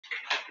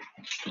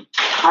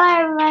Hello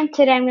everyone,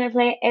 today I'm gonna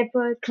play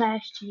Airport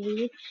Clash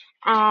 3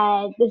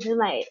 and this is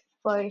my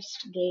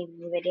first game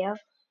video.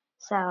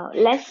 So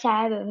let's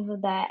start. Before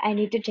that I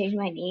need to change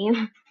my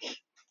name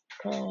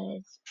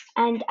cause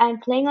and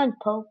I'm playing on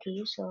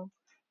POKI, so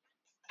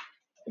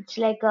it's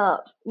like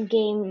a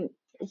game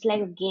it's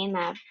like a game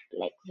app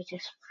like which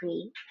is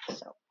free.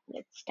 So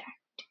let's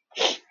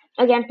start.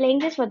 Okay, I'm playing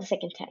this for the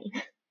second time.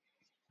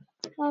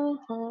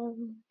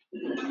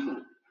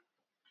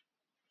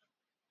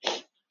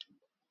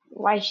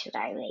 Why should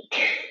I like?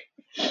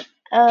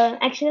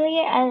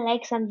 Actually, I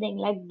like something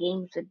like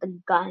games with the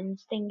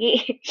guns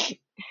thingy.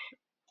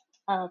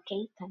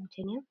 Okay,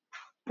 continue.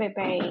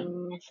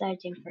 Preparing,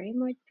 searching for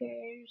remote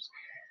pairs.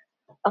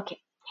 Okay,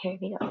 here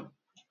we go.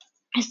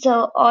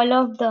 So all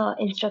of the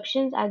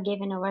instructions are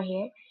given over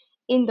here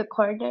in the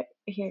corner.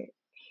 Here.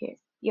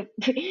 Yep.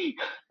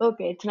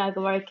 Okay, it's not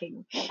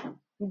working.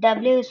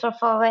 W is for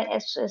forward,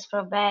 S is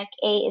for back,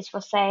 A is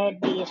for side,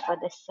 B is for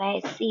the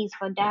side, C is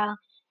for down,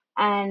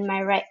 and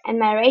my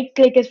right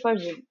click is for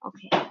zoom.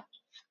 Okay,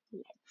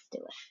 let's do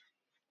it.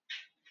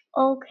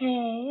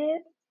 Okay.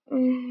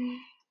 Mm,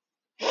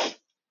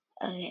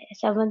 okay,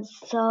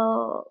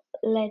 so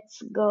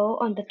let's go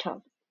on the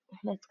top.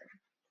 Let's go.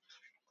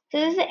 So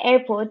this is the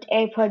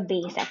airport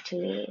base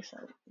actually. So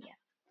yeah.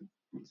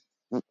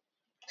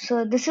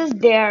 So this is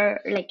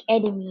their like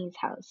enemy's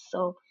house.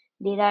 So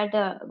these are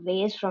the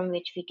ways from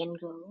which we can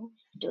go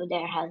to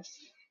their house.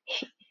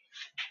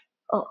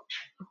 Oh,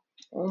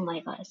 oh my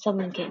God!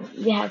 Someone came.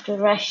 We have to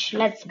rush.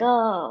 Let's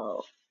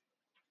go.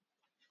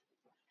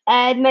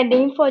 And my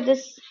name for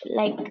this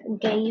like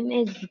game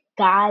is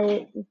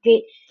Gal.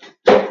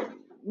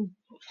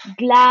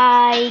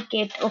 Like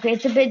it. Okay,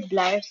 it's a bit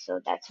blurred, so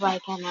that's why I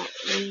cannot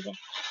read it.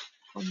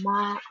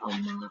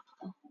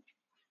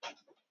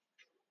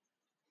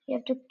 You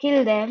have to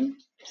kill them,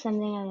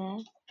 something like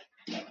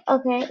that.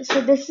 Okay,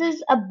 so this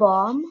is a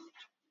bomb.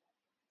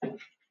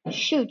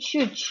 Shoot,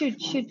 shoot,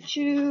 shoot, shoot,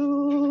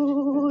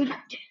 shoot.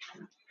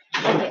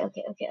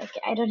 Okay.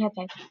 I don't have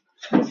time.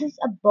 This is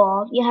a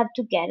bomb. You have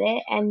to get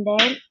it, and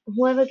then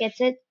whoever gets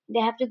it,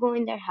 they have to go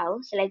in their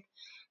house. Like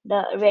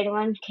the red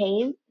one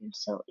came.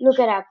 So look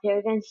it up here.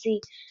 You can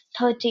see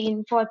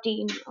 13,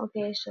 14.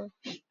 Okay, so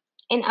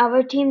in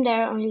our team,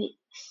 there are only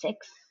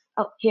six.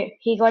 Oh, here,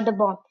 he got the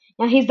bomb.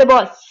 Now he's the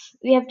boss.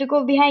 We have to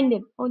go behind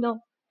him. Oh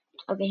no.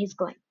 Okay, he's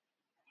going.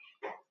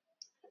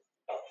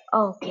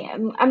 Okay,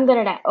 I'm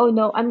gonna die. Oh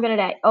no, I'm gonna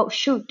die. Oh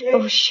shoot.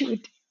 Oh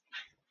shoot.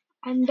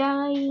 I'm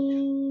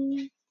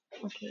dying.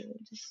 Okay,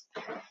 just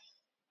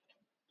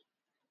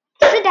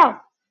sit down.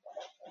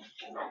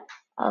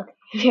 Okay,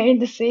 we're in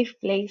the safe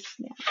place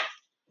now.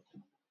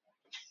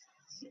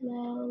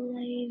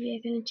 Slowly,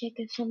 we're gonna check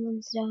if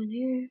someone's down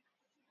here.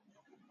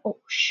 Oh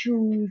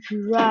shoot,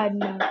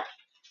 run.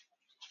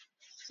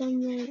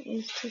 Someone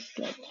is just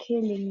like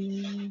killing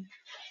me.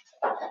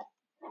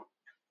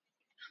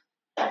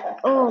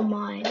 Oh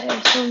my, there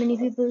are so many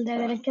people that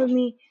are gonna kill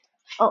me.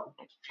 Oh,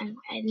 I'm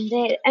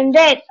dead. I'm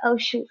dead. Oh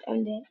shoot,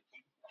 I'm dead.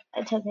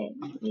 It's okay.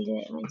 We did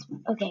it once.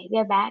 Okay, we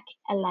are back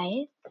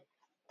alive.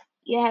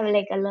 You have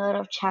like a lot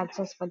of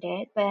chances for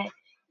that, but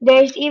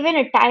there's even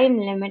a time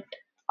limit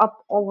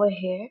up over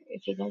here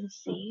if you can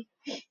see.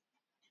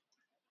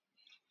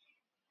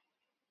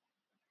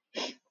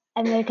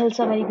 I'm gonna kill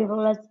so many people.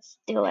 Let's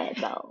do it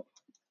though.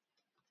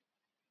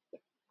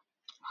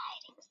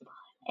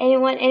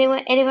 Anyone?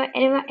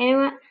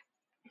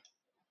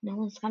 No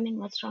one's coming.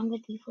 What's wrong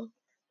with people?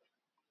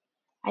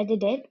 I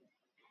did it.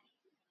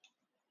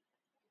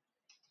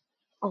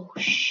 Oh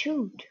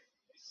shoot!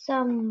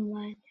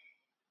 Someone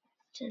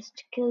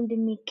just killed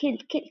me.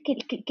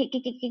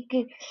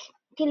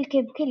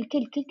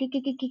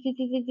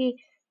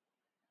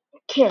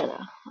 Kill.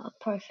 Oh,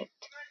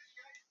 perfect.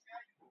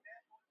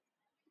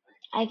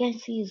 I can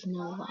see is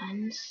no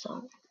one,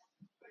 so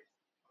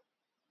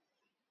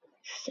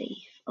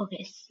safe.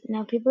 Okay,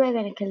 now people are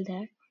gonna kill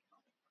there.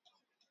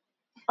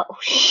 Oh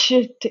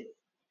shit!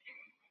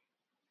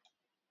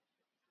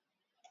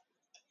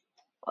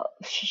 Oh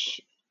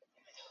shit!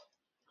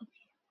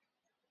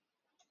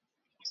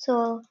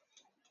 So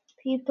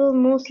people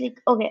mostly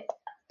okay.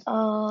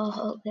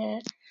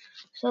 Okay.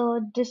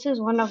 So this is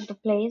one of the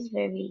places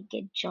where we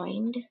get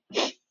joined.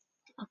 Okay,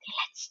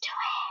 let's do it.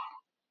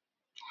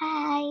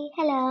 Hi,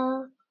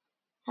 hello.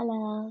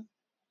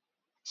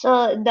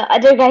 So the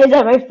other guys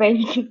are my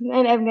friends,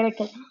 and I'm gonna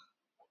kill.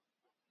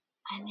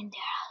 I'm in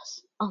their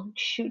house. Oh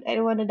shoot! I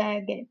don't want to die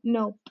again.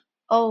 Nope.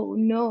 Oh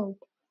no.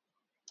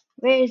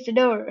 Where is the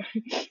door?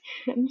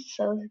 I'm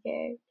so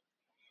scared.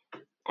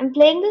 I'm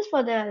playing this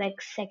for the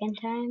like second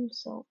time,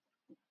 so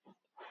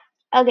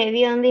okay.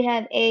 We only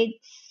have 8,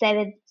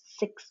 7,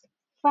 6,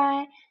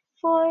 5,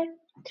 4,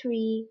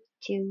 3,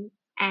 2,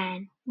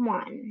 and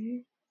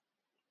 1.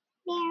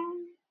 Meow.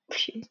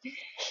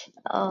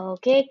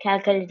 Okay,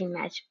 calculating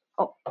match.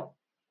 Oh,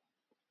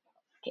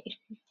 okay.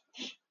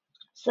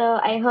 So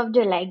I hope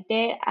you liked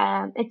it.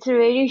 It's a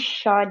really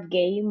short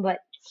game, but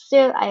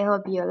Still, I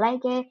hope you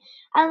like it.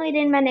 I'll meet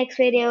in my next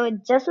video,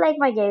 just like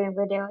my gaming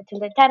video. Till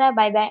then, tada,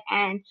 bye bye.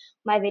 And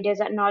my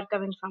videos are not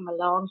coming from a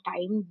long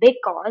time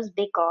because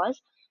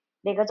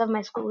of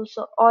my school.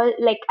 So all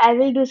like I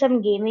will do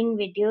some gaming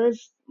videos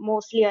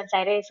mostly on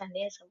Saturday,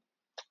 Sunday. So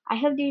I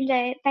hope you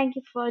enjoy it. Thank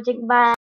you for watching. Bye.